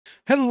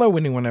Hello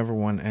anyone,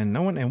 everyone, and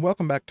no one, and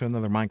welcome back to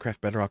another Minecraft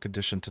Bedrock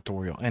Edition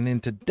tutorial. And in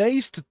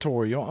today's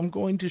tutorial, I'm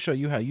going to show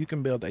you how you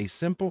can build a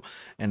simple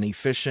and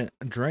efficient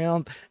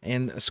drowned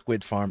and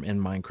squid farm in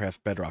Minecraft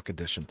Bedrock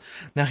Edition.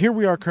 Now here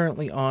we are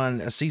currently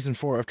on Season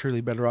 4 of Truly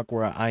Bedrock,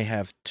 where I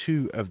have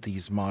 2 of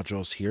these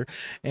modules here,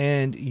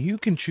 and you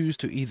can choose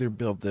to either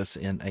build this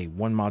in a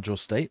 1 module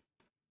state,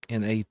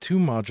 in a 2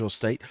 module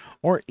state,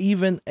 or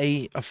even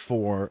a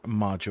 4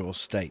 module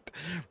state.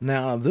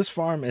 Now this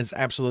farm is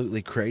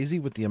absolutely crazy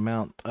with the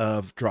amount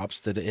of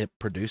drops that it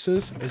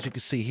produces. As you can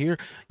see here,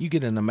 you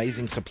get an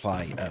amazing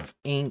supply of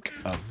ink,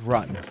 of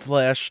rotten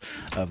flesh,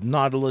 of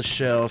nautilus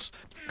shells,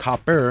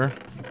 copper,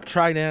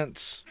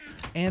 tridents,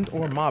 and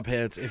or mob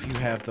heads if you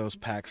have those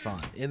packs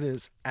on. It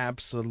is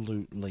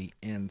absolutely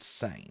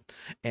insane,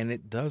 and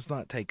it does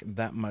not take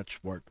that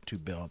much work to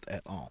build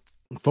at all.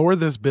 For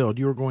this build,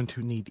 you are going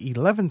to need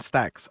 11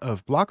 stacks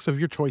of blocks of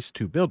your choice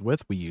to build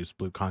with. We use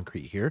blue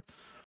concrete here.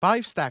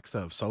 5 stacks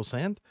of soul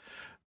sand.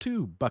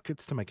 2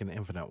 buckets to make an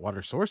infinite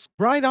water source.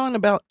 Right on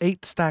about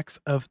 8 stacks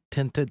of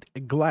tinted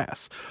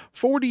glass.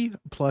 40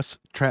 plus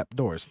trap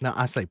doors. Now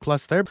I say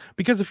plus there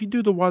because if you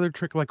do the water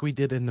trick like we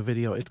did in the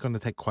video, it's going to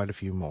take quite a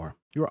few more.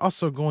 You're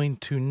also going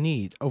to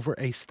need over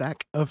a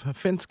stack of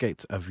fence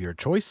gates of your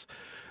choice.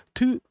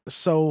 2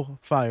 soul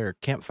fire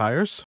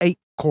campfires, 8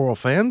 coral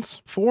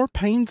fans, 4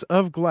 panes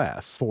of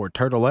glass, 4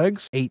 turtle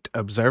eggs, 8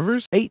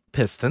 observers, 8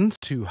 pistons,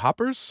 2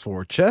 hoppers,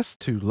 4 chests,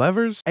 2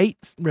 levers, 8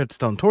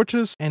 redstone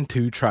torches, and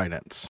 2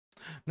 tridents.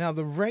 Now,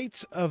 the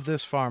rates of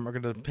this farm are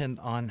going to depend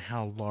on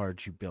how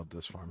large you build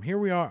this farm. Here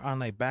we are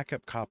on a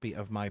backup copy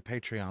of my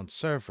Patreon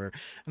server,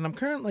 and I'm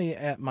currently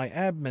at my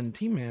admin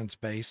T-Man's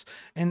base,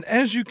 and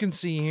as you can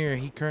see here,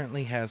 he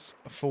currently has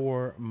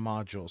 4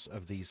 modules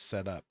of these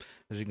set up.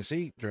 As you can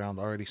see, drowned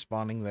already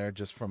spawning there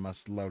just from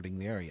us loading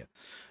the area.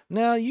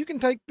 Now, you can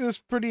take this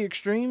pretty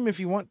extreme if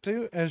you want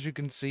to. As you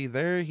can see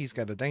there, he's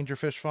got a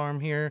dangerfish farm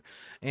here,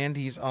 and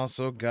he's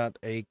also got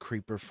a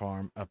creeper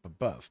farm up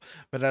above.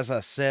 But as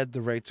I said,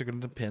 the rates are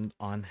going to depend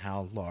on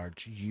how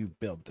large you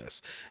build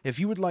this. If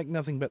you would like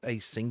nothing but a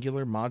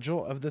singular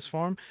module of this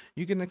farm,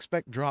 you can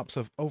expect drops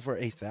of over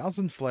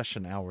 1,000 flesh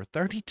an hour,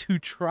 32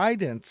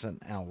 tridents an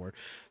hour,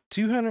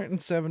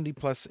 270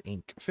 plus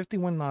ink,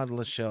 51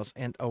 nautilus shells,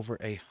 and over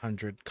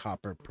 100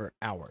 copper per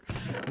hour.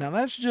 Now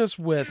that's just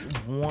with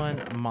 1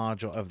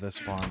 module of this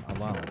farm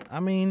alone. I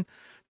mean,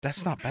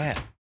 that's not bad,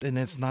 and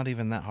it's not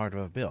even that hard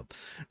of a build.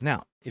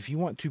 Now, if you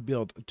want to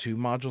build 2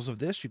 modules of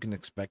this, you can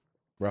expect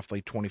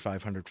roughly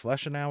 2,500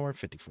 flesh an hour,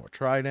 54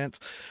 tridents,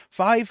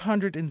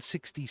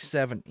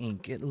 567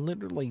 ink. It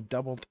literally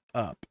doubled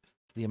up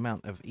the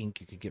amount of ink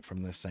you could get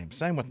from this.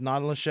 Same with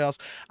nautilus shells.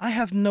 I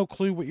have no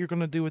clue what you're going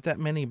to do with that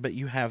many, but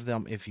you have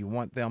them if you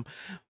want them.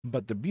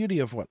 But the beauty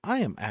of what I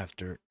am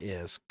after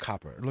is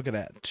copper. Look at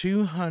that,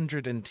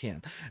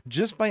 210.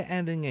 Just by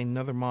adding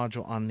another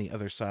module on the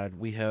other side,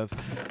 we have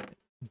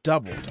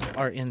doubled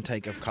our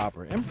intake of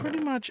copper and pretty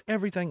much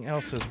everything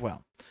else as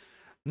well.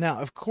 Now,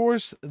 of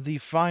course, the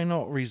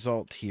final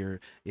result here,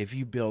 if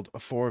you build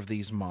 4 of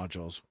these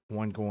modules,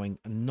 one going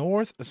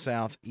north,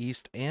 south,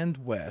 east, and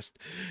west,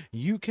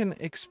 you can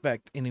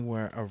expect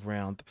anywhere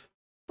around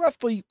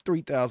roughly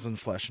 3,000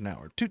 flesh an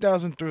hour.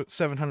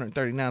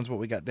 2,739 is what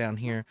we got down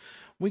here.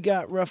 We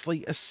got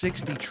roughly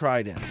 60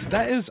 tridents.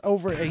 That is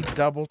over a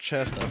double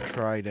chest of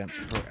tridents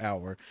per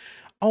hour.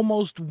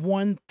 Almost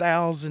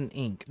 1,000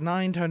 ink,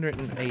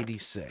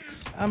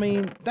 986. I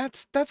mean,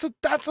 that's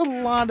a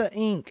lot of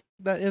ink.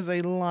 That is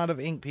a lot of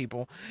ink,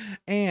 people.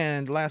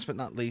 And last but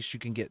not least,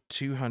 you can get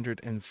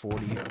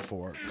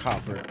 244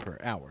 copper per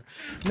hour.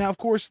 Now, of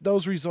course,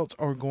 those results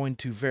are going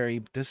to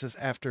vary. This is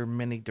after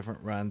many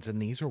different runs,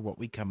 and these are what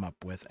we come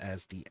up with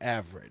as the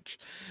average.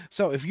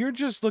 So if you're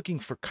just looking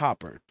for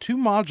copper, 2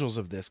 modules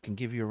of this can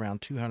give you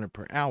around 200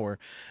 per hour.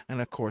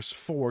 And of course,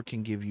 4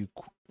 can give you,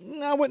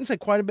 I wouldn't say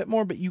quite a bit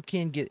more, but you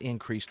can get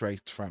increased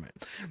rates from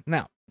it.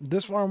 Now,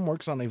 this farm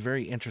works on a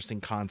very interesting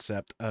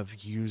concept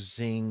of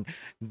using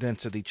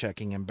density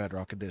checking in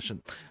Bedrock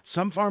Edition.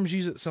 Some farms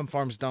use it, some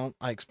farms don't.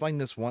 I explained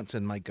this once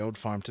in my gold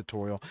farm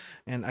tutorial,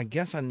 and I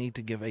guess I need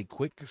to give a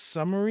quick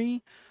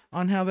summary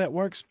on how that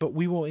works, but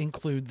we will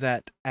include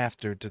that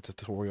after the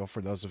tutorial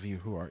for those of you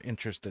who are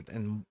interested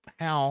in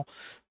how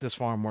this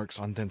farm works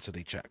on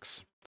density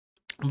checks.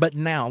 But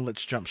now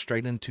let's jump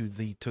straight into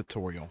the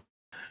tutorial.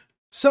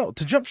 So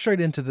to jump straight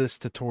into this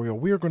tutorial,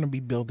 we are going to be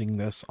building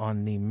this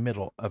on the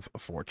middle of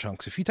 4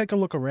 chunks. If you take a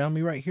look around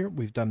me right here,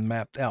 we've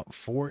mapped out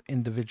 4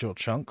 individual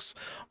chunks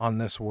on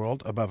this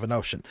world above an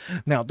ocean.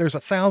 Now, there's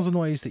 1,000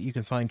 ways that you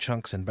can find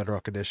chunks in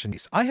Bedrock Edition.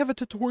 I have a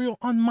tutorial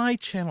on my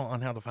channel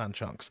on how to find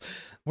chunks.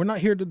 We're not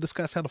here to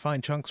discuss how to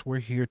find chunks. We're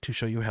here to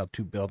show you how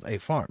to build a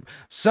farm.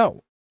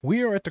 So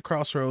we are at the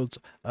crossroads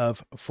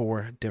of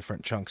 4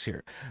 different chunks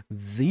here.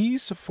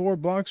 These 4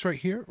 blocks right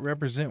here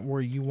represent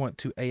where you want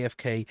to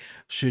AFK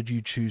should you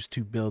choose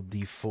to build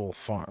the full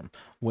farm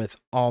with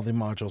all the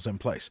modules in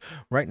place.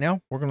 Right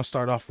now, we're going to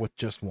start off with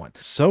just 1.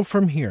 So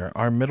from here,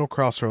 our middle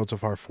crossroads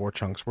of our 4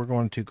 chunks, we're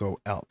going to go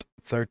out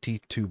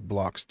 32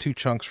 blocks, 2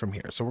 chunks from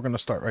here. So we're going to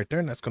start right there,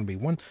 and that's going to be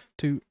 1,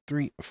 2,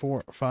 3,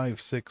 4,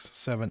 5, 6,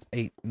 7,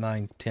 8,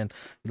 9, 10,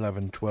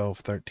 11, 12,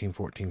 13,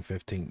 14,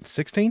 15,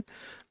 16.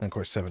 And of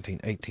course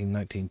 17, 18,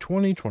 19,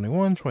 20,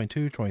 21,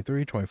 22,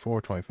 23,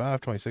 24,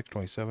 25, 26,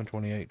 27,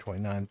 28,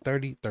 29,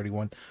 30,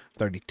 31,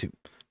 32.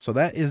 So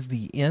that is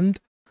the end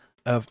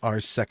of our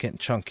second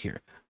chunk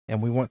here.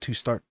 And we want to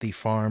start the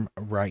farm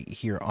right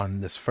here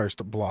on this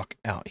first block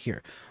out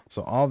here.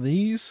 So all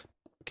these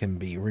can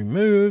be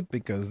removed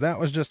because that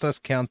was just us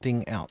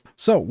counting out.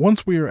 So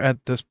once we are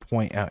at this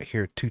point out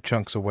here, 2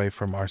 chunks away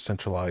from our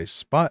centralized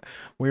spot,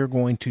 we're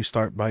going to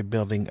start by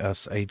building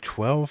us a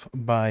 12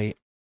 by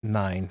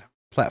 9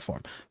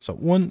 platform. So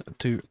 1,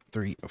 2,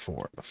 3,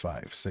 4,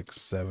 5, 6,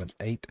 7,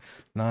 8,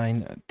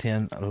 9,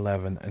 10,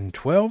 11, and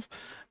 12.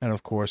 And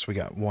of course we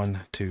got 1,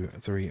 2,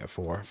 3,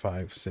 4,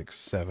 5, 6,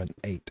 7,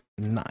 8,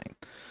 9.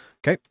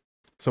 Okay,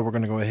 so we're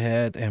going to go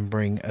ahead and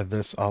bring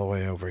this all the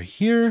way over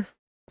here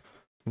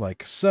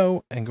like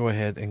so, and go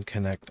ahead and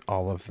connect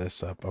all of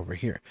this up over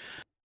here.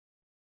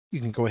 You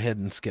can go ahead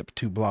and skip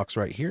 2 blocks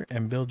right here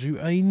and build you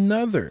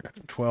another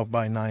 12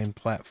 by 9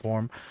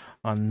 platform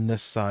on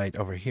this side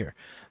over here.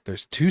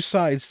 There's 2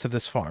 sides to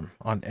this farm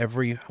on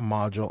every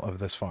module of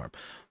this farm.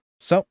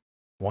 So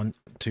 1,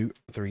 2,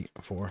 3,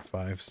 4,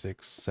 5,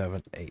 6,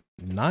 7, 8,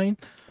 9.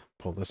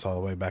 Pull this all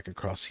the way back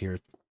across here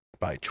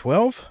by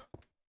 12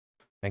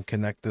 and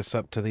connect this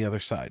up to the other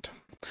side.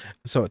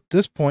 So at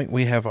this point,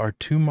 we have our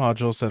 2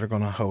 modules that are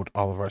going to hold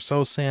all of our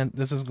soul sand.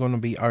 This is going to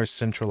be our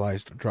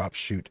centralized drop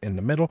chute in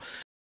the middle.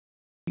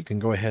 You can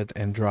go ahead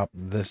and drop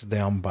this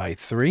down by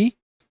 3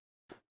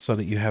 so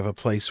that you have a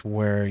place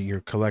where your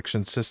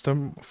collection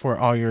system for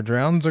all your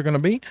drowns are going to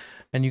be.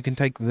 And you can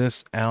take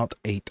this out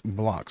 8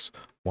 blocks.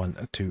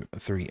 1, 2,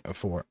 3,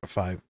 4,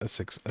 5,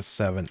 6,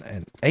 7,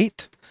 and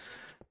 8.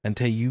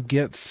 Until you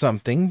get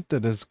something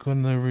that is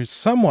going to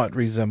somewhat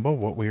resemble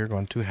what we are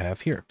going to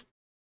have here.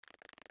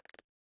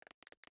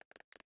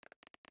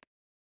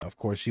 Of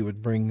course, you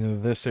would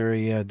bring this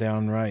area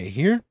down right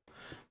here.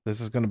 This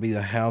is going to be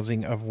the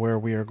housing of where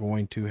we are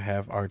going to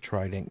have our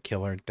Trident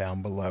killer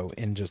down below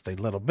in just a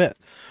little bit.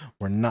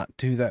 We're not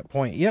to that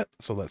point yet,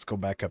 so let's go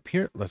back up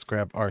here. Let's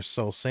grab our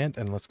soul sand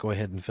and let's go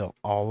ahead and fill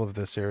all of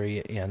this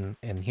area in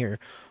here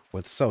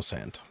with soul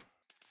sand.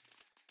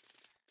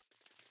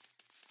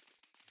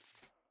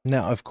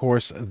 Now, of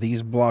course,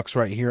 these blocks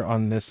right here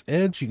on this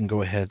edge, you can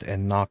go ahead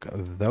and knock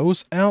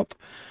those out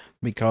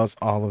because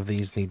all of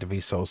these need to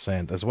be soul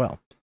sand as well.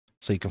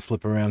 So you can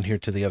flip around here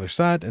to the other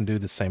side and do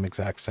the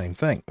exact same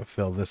thing.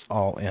 Fill this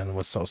all in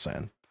with soul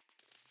sand.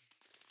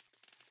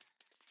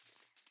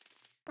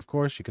 Of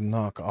course, you can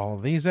knock all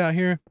of these out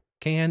here.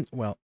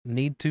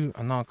 Need to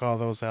knock all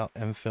those out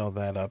and fill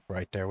that up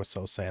right there with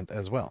soul sand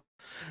as well.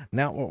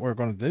 Now what we're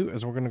going to do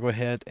is we're going to go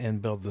ahead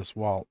and build this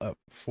wall up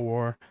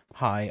 4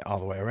 high all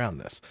the way around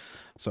this.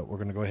 So we're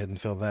going to go ahead and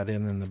fill that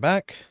in the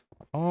back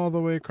all the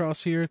way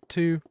across here,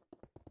 2,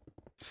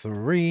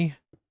 3,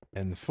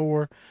 and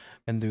 4,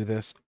 and do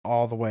this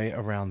all the way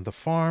around the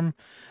farm.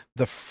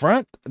 The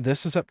front,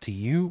 this is up to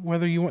you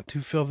whether you want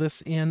to fill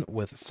this in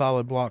with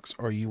solid blocks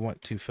or you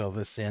want to fill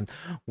this in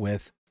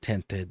with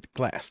tinted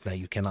glass. Now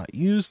you cannot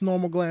use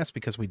normal glass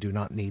because we do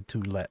not need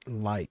to let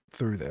light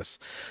through this.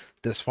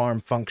 This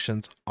farm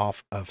functions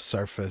off of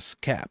surface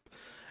cap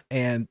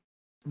and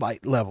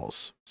light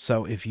levels.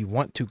 So if you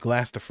want to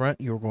glass the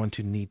front, you're going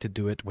to need to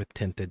do it with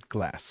tinted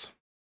glass.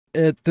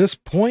 At this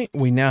point,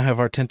 we now have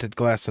our tinted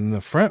glass in the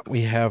front.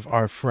 We have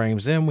our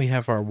frames in. We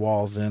have our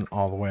walls in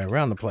all the way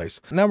around the place.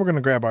 Now we're going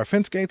to grab our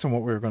fence gates, and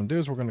what we're going to do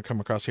is we're going to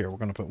come across here. We're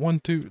going to put 1,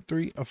 2,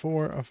 3,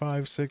 4,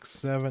 5, 6,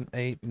 7,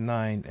 8,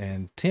 9,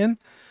 and 10.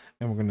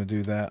 And we're going to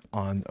do that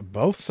on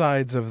both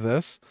sides of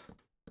this.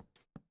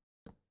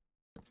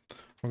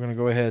 We're going to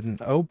go ahead and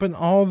open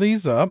all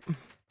these up.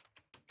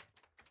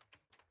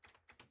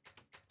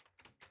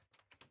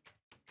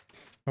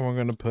 And we're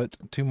going to put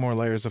 2 more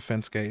layers of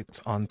fence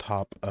gates on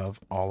top of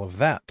all of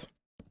that.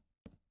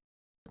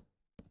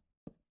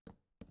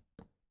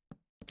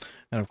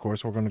 And of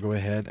course, we're going to go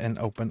ahead and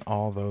open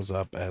all those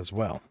up as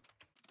well.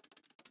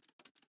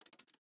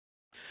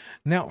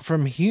 Now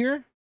from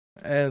here,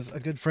 as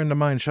a good friend of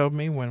mine showed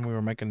me when we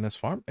were making this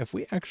farm, if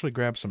we actually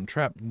grab some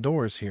trap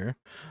doors here,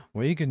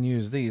 we can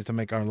use these to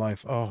make our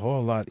life a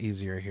whole lot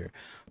easier here.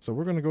 So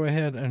we're going to go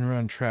ahead and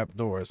run trap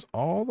doors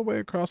all the way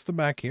across the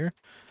back here.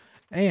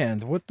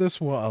 And what this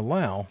will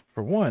allow,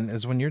 for one,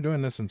 is when you're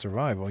doing this in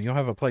survival, you'll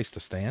have a place to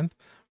stand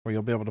where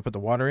you'll be able to put the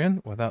water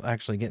in without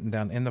actually getting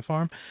down in the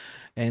farm.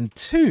 And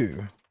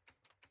 2,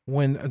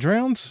 when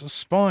drowns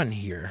spawn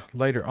here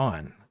later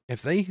on,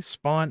 if they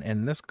spawn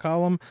in this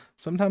column,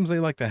 sometimes they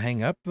like to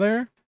hang up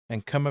there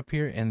and come up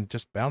here and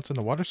just bounce in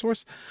the water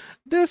source.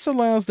 This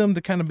allows them to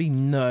kind of be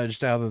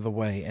nudged out of the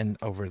way and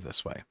over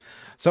this way.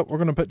 So we're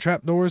going to put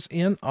trapdoors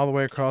in all the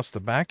way across the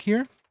back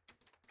here,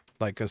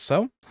 like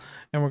so.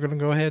 And we're going to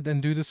go ahead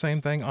and do the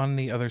same thing on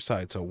the other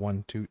side. So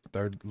 1, 2,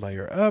 3rd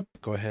layer up,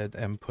 go ahead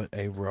and put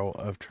a row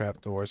of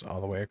trapdoors all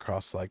the way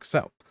across like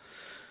so.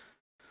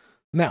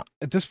 Now,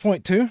 at this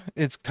point too,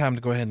 it's time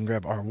to go ahead and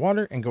grab our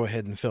water and go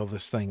ahead and fill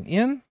this thing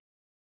in.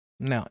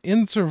 Now,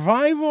 in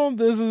survival,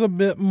 this is a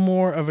bit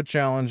more of a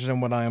challenge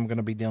than what I am going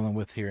to be dealing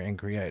with here in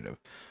creative.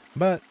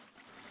 But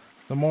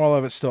the moral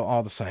of it's still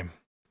all the same.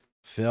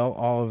 Fill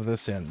all of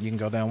this in. You can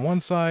go down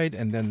one side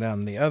and then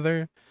down the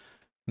other.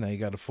 Now you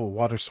got a full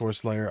water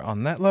source layer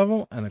on that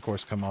level. And of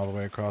course, come all the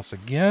way across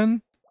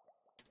again.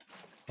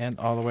 And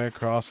all the way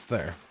across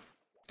there.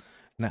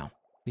 Now,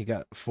 you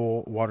got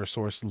full water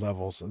source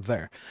levels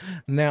there.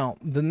 Now,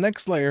 the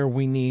next layer,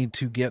 we need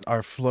to get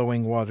our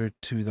flowing water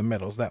to the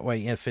middles. That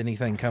way, if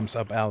anything comes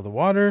up out of the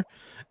water,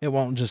 it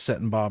won't just sit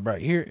and bob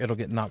right here. It'll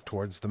get knocked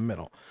towards the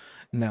middle.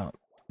 Now,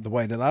 the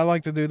way that I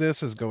like to do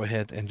this is go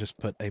ahead and just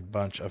put a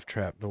bunch of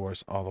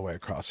trapdoors all the way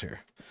across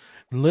here.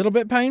 A little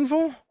bit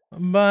painful,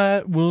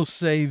 but will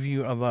save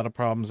you a lot of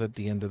problems at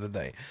the end of the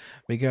day.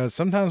 Because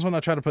sometimes when I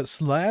try to put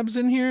slabs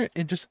in here,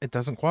 it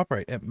doesn't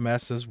cooperate. It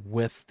messes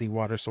with the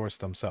water source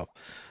themselves.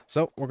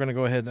 So we're going to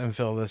go ahead and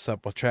fill this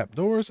up with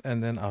trapdoors,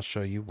 and then I'll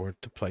show you where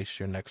to place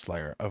your next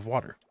layer of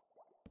water.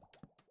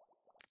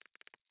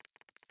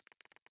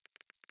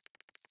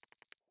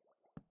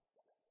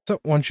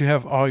 So once you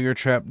have all your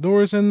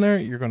trapdoors in there,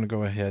 you're going to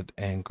go ahead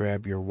and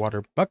grab your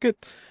water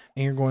bucket,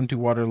 and you're going to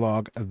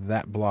waterlog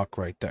that block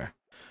right there.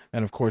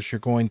 And of course, you're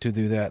going to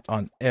do that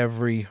on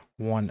every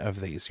one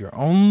of these. You're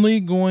only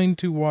going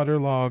to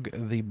waterlog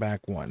the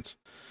back ones.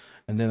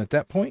 And then at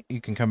that point, you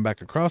can come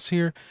back across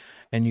here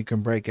and you can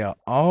break out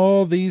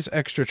all these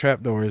extra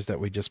trapdoors that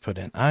we just put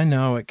in. I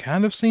know it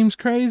kind of seems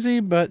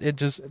crazy, but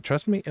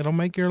trust me, it'll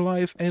make your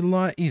life a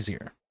lot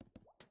easier.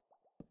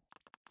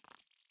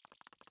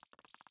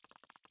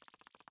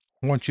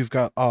 Once you've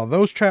got all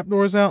those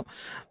trapdoors out,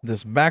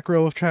 this back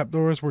row of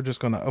trapdoors, we're just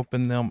going to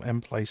open them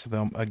and place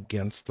them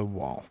against the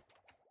wall.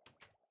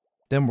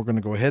 Then we're going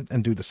to go ahead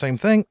and do the same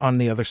thing on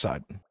the other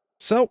side.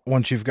 So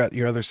once you've got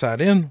your other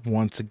side in,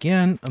 once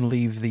again,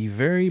 leave the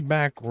very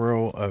back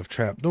row of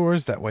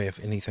trapdoors. That way,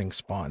 if anything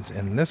spawns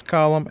in this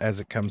column, as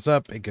it comes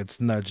up, it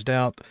gets nudged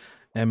out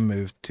and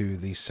moved to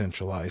the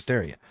centralized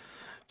area.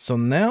 So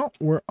now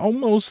we're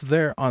almost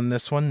there on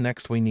this one.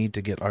 Next, we need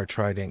to get our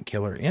Trident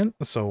killer in.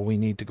 So we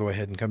need to go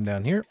ahead and come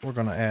down here. We're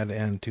going to add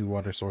in 2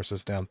 water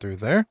sources down through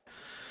there.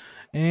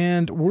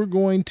 And we're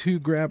going to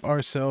grab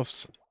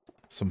ourselves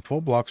some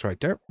full blocks right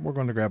there. We're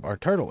going to grab our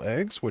turtle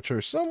eggs, which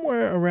are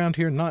somewhere around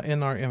here, not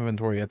in our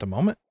inventory at the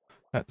moment.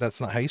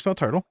 That's not how you spell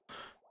turtle.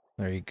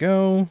 There you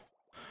go.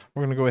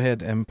 We're going to go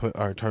ahead and put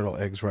our turtle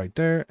eggs right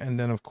there. And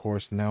then, of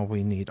course, now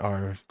we need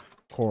our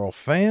coral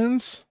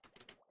fans.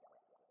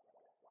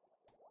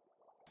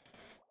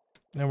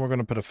 And we're going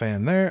to put a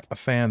fan there, a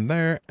fan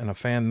there, and a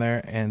fan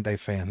there, and a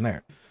fan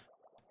there.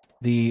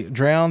 The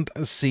drowned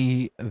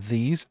see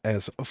these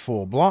as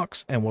full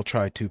blocks, and we'll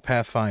try to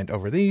pathfind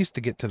over these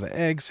to get to the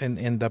eggs and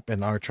end up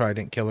in our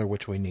Trident killer,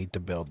 which we need to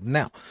build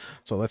now.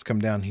 So let's come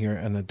down here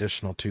an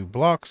additional 2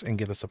 blocks and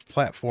get us a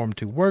platform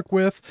to work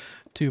with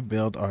to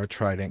build our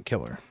Trident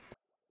killer.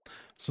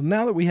 So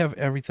now that we have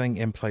everything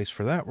in place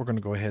for that, we're going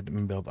to go ahead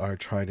and build our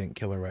Trident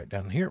killer right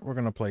down here. We're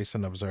going to place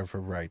an observer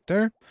right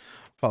there,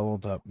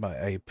 followed up by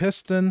a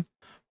piston.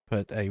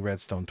 Put a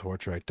redstone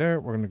torch right there.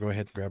 We're going to go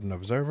ahead and grab an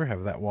observer,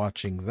 have that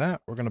watching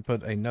that. We're going to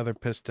put another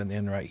piston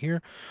in right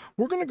here.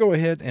 We're going to go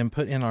ahead and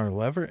put in our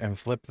lever and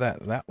flip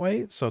that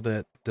way so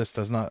that this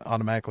does not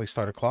automatically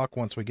start a clock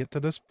once we get to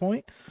this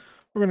point.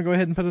 We're going to go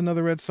ahead and put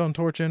another redstone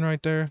torch in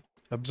right there.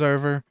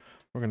 Observer.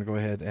 We're going to go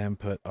ahead and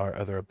put our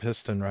other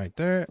piston right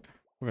there.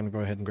 We're going to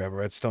go ahead and grab a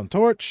redstone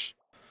torch.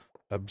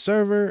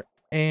 Observer.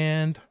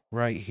 And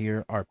right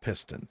here, our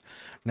piston.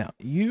 Now,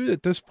 you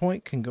at this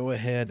point can go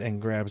ahead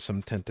and grab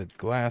some tinted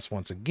glass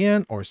once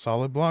again, or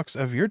solid blocks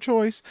of your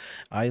choice.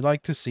 I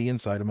like to see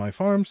inside of my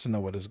farms to know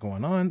what is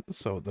going on.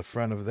 So the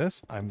front of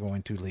this, I'm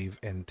going to leave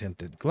in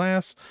tinted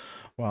glass,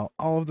 while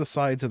all of the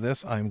sides of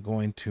this, I'm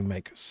going to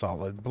make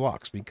solid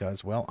blocks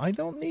because, well, I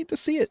don't need to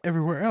see it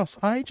everywhere else.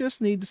 I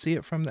just need to see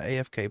it from the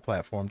AFK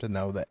platform to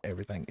know that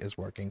everything is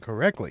working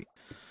correctly.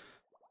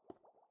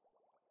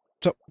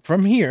 So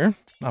from here,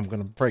 I'm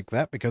going to break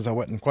that because I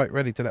wasn't quite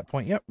ready to that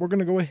point yet. We're going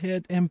to go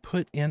ahead and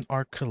put in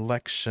our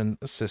collection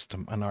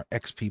system and our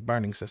XP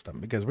burning system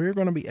because we're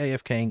going to be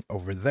AFKing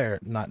over there,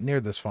 not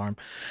near this farm.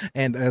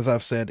 And as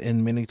I've said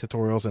in many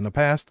tutorials in the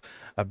past,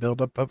 a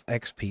buildup of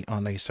XP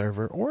on a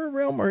server or a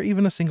realm or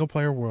even a single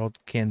player world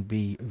can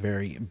be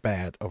very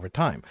bad over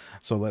time.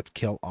 So let's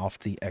kill off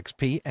the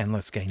XP and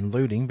let's gain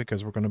looting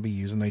because we're going to be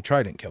using a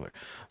Trident killer.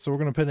 So we're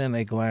going to put in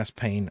a glass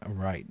pane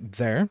right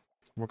there.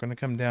 We're going to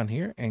come down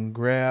here and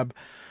grab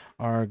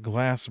our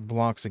glass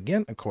blocks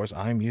again. Of course,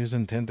 I'm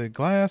using tinted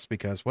glass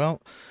because,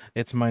 well,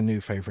 it's my new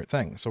favorite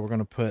thing. So we're going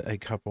to put a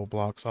couple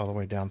blocks all the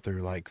way down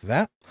through like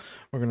that.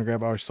 We're going to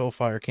grab our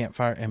soulfire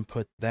campfire and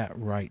put that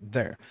right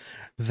there.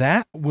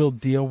 That will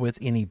deal with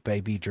any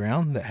baby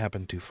drown that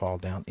happen to fall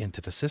down into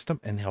the system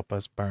and help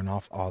us burn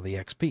off all the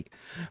XP.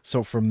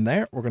 So from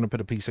there, we're going to put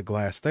a piece of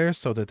glass there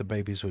so that the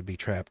babies would be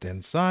trapped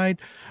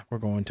inside. We're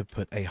going to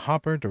put a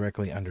hopper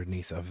directly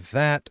underneath of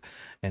that.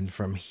 And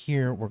from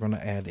here, we're going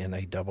to add in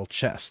a double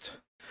chest.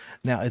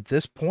 Now at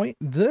this point,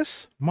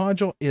 this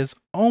module is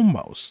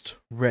almost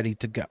ready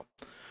to go.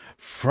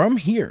 From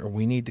here,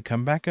 we need to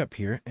come back up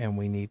here and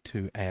we need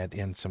to add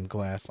in some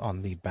glass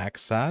on the back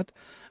side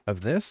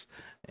of this,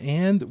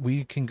 and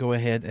we can go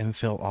ahead and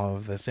fill all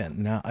of this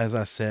in. Now, as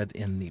I said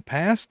in the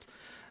past,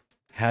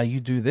 how you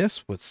do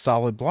this with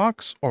solid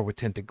blocks or with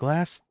tinted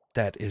glass,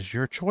 that is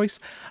your choice.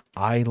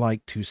 I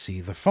like to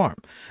see the farm.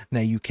 Now,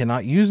 you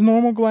cannot use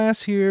normal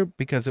glass here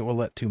because it will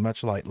let too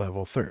much light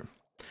level through.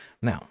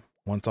 Now,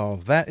 once all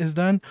of that is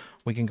done,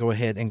 we can go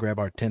ahead and grab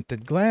our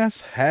tinted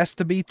glass. Has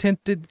to be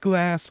tinted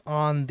glass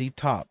on the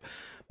top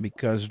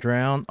because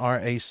drown are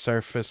a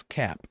surface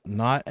cap,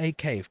 not a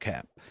cave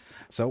cap.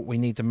 So we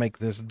need to make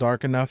this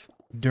dark enough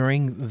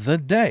during the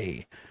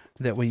day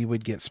that we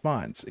would get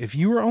spawns. If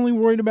you were only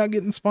worried about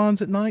getting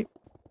spawns at night,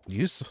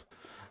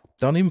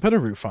 don't even put a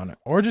roof on it,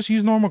 or just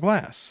use normal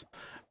glass.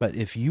 But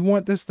if you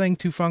want this thing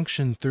to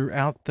function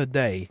throughout the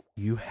day,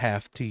 you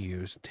have to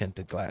use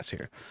tinted glass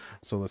here.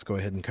 So let's go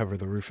ahead and cover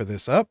the roof of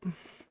this up.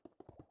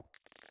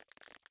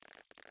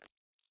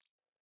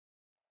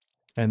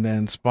 And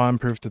then spawn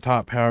proof the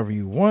top however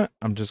you want.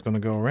 I'm just going to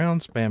go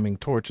around spamming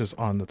torches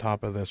on the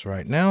top of this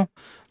right now.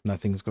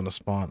 Nothing's going to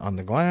spawn on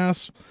the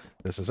glass.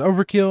 This is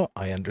overkill.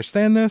 I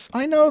understand this.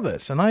 I know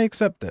this and I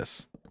accept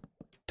this.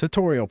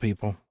 Tutorial,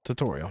 people.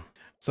 Tutorial.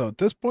 So at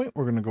this point,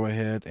 we're going to go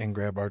ahead and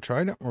grab our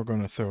trident. We're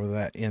going to throw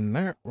that in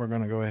there. We're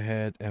going to go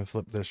ahead and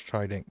flip this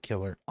trident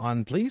killer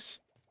on, please.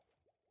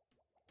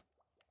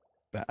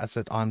 I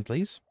said on,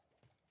 please.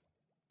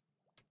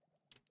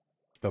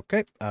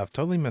 Okay, I've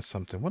totally missed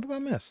something. What have I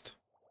missed?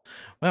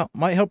 Well,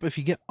 might help if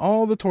you get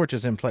all the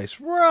torches in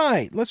place.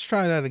 Right, let's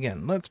try that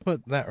again. Let's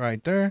put that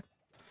right there.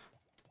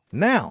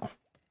 Now,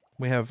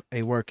 we have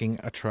a working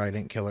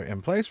trident killer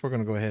in place. We're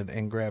going to go ahead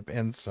and grab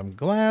in some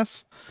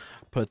glass.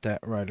 Put that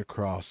right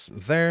across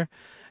there.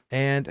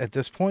 And at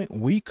this point,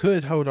 we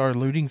could hold our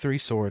looting 3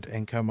 sword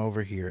and come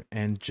over here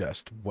and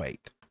just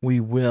wait.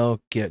 We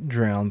will get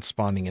drowned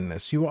spawning in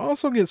this. You will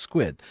also get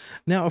squid.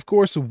 Now, of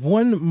course,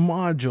 one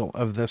module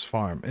of this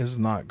farm is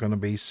not going to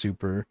be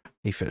super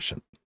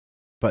efficient,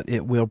 but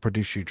it will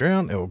produce you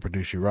drown, it will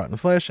produce you rotten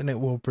flesh, and it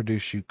will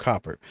produce you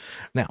copper.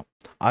 Now,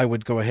 I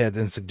would go ahead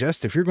and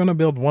suggest if you're going to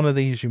build one of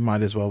these, you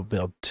might as well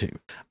build 2.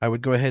 I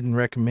would go ahead and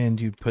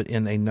recommend you put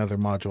in another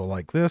module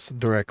like this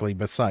directly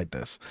beside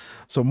this.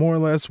 So more or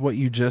less what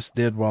you just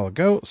did a while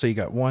ago. So you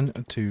got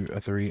 1, 2,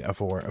 3,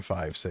 4,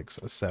 5, 6,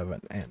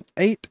 7, and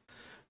 8.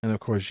 And of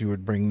course you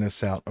would bring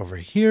this out over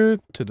here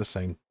to the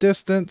same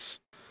distance.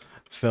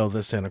 Fill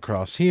this in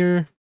across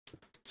here.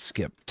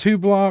 Skip 2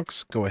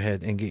 blocks, go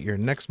ahead and get your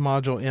next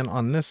module in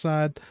on this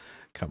side,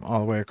 come all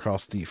the way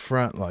across the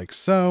front like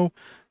so,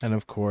 and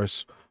of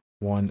course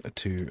 1,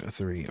 2,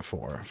 3,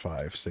 4,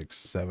 5, 6,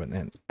 7,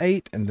 and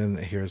 8, and then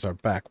here's our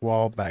back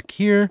wall back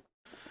here,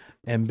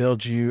 and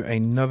build you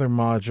another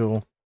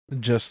module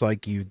just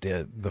like you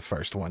did the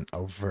first one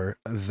over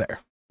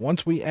there.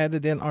 Once we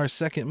added in our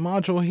second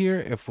module here,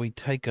 if we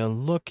take a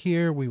look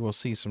here, we will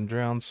see some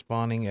drowns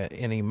spawning at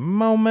any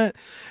moment,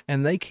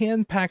 and they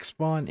can pack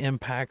spawn in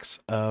packs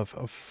of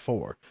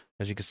 4.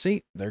 As you can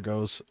see, there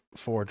goes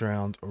 4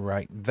 drowned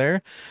right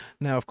there.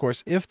 Now, of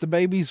course, if the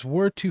babies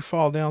were to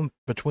fall down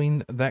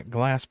between that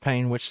glass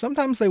pane, which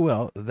sometimes they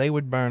will, they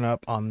would burn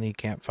up on the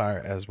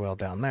campfire as well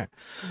down there.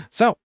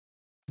 So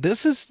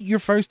this is your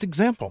first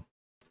example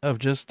of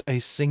just a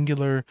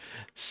singular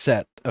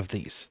set of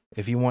these.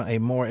 If you want a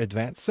more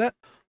advanced set,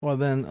 well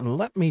then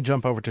let me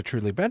jump over to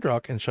Truly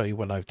Bedrock and show you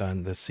what I've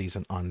done this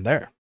season on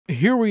there.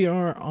 Here we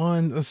are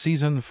on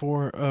season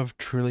 4 of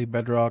Truly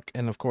Bedrock,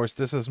 and of course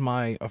this is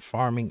my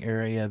farming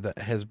area that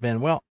has been,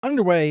 well,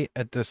 underway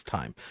at this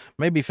time.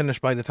 Maybe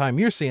finished by the time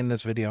you're seeing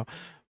this video,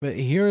 but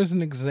here is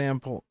an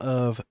example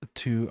of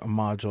 2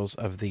 modules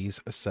of these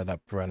set up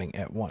running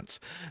at once.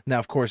 Now,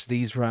 of course,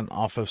 these run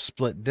off of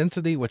split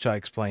density, which I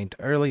explained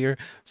earlier,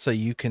 so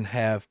you can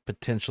have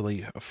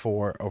potentially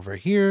 4 over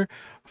here,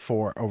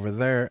 4 over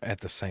there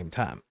at the same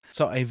time.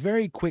 So a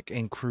very quick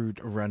and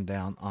crude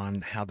rundown on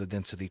how the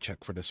density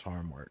check for this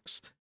farm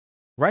works.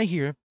 Right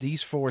here,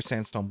 these 4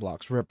 sandstone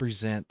blocks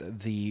represent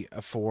the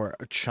 4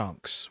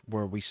 chunks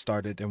where we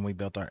started and we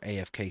built our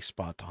AFK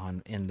spot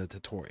on in the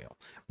tutorial.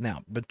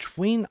 Now,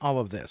 between all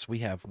of this, we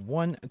have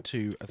 1,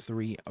 2,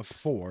 3,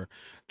 4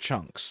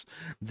 chunks.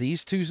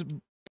 These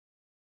 2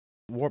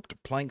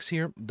 warped planks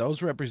here,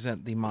 those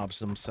represent the mobs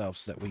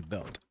themselves that we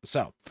built.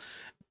 So,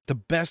 the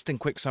best and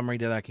quick summary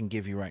that I can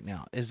give you right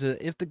now is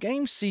that if the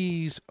game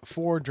sees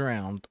 4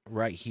 drowned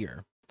right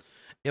here,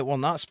 it will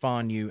not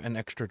spawn you an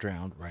extra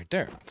drowned right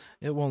there.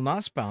 It will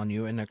not spawn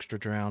you an extra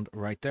drowned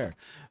right there.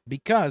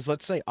 Because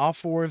let's say all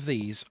 4 of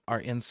these are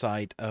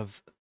inside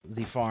of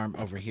the farm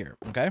over here,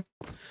 okay?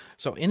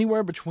 So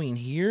anywhere between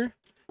here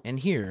and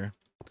here,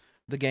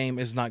 the game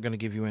is not going to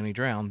give you any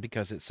drowned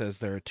because it says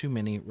there are too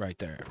many right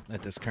there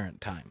at this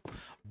current time.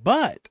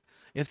 But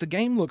if the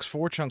game looks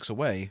 4 chunks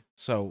away,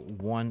 so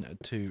 1,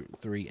 2,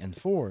 3, and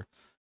 4,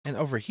 and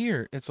over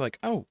here it's like,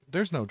 oh,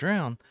 there's no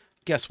drown,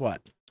 guess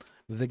what?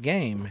 The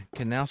game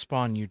can now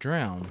spawn you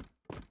drown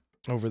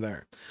over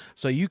there.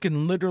 So you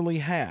can literally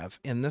have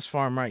in this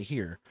farm right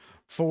here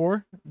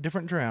 4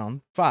 different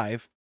drown,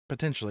 5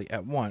 potentially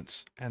at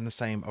once, and the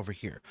same over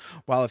here.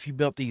 While if you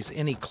built these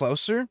any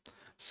closer,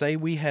 say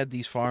we had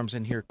these farms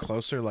in here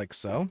closer like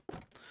so,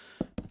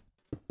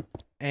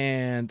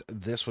 and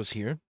this was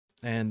here,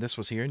 and this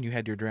was here, and you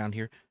had your drown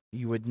here,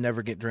 you would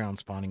never get drown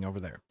spawning over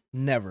there.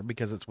 Never,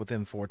 because it's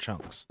within 4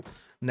 chunks.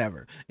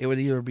 Never. It would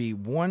either be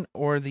one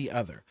or the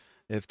other.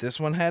 If this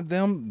one had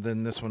them,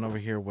 then this one over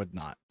here would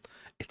not.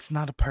 It's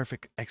not a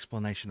perfect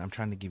explanation. I'm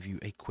trying to give you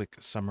a quick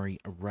summary,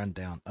 a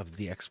rundown of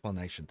the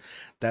explanation.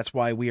 That's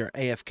why we are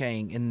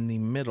AFKing in the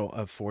middle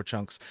of 4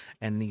 chunks,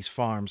 and these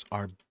farms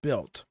are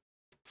built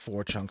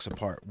 4 chunks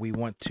apart. We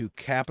want to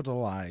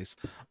capitalize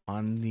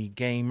on the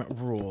game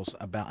rules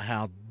about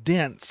how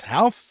dense,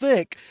 how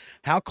thick,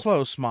 how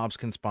close mobs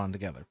can spawn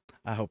together.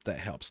 I hope that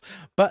helps.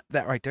 But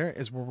that right there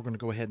is where we're going to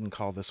go ahead and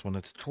call this one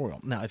a tutorial.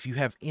 Now, if you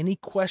have any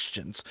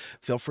questions,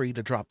 feel free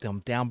to drop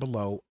them down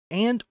below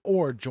and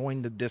or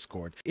join the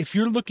Discord. If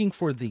you're looking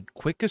for the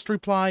quickest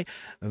reply,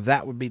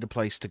 that would be the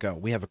place to go.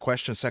 We have a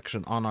question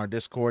section on our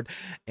Discord,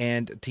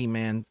 and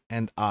T-Man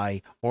and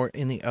I or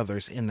any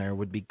others in there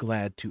would be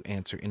glad to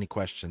answer any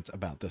questions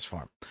about this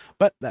farm.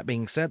 But that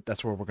being said,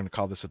 that's where we're going to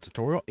call this a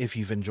tutorial. If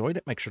you've enjoyed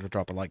it, make sure to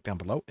drop a like down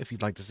below. If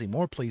you'd like to see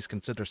more, please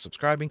consider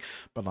subscribing.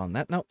 But on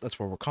that note, that's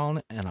where we're calling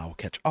it, and I will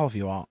catch all of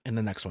you all in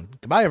the next one.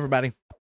 Goodbye, everybody.